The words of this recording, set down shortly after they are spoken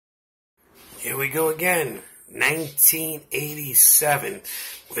Here we go again. 1987,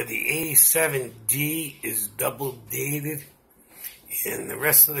 where the 87D is double dated, and the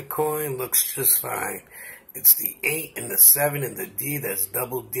rest of the coin looks just fine. It's the 8 and the 7 and the D that's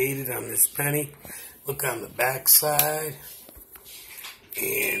double dated on this penny. Look on the back side.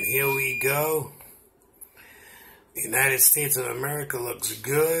 And here we go. The United States of America looks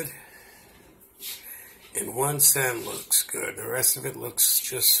good. And 1 cent looks good. The rest of it looks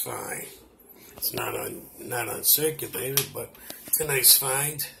just fine. It's not uncirculated, but it's a nice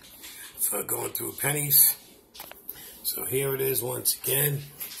find for going through pennies. So here it is once again.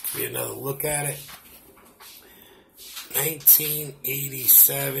 Give you another look at it.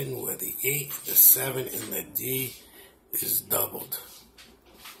 1987, where the 8, the 7, and the D is doubled.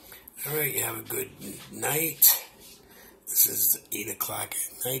 Alright, you have a good night. This is 8 o'clock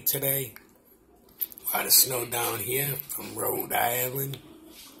at night today. A lot of snow down here from Rhode Island.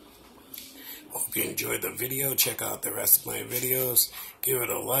 Hope you enjoyed the video. Check out the rest of my videos. Give it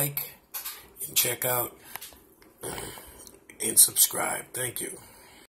a like. And check out and subscribe. Thank you.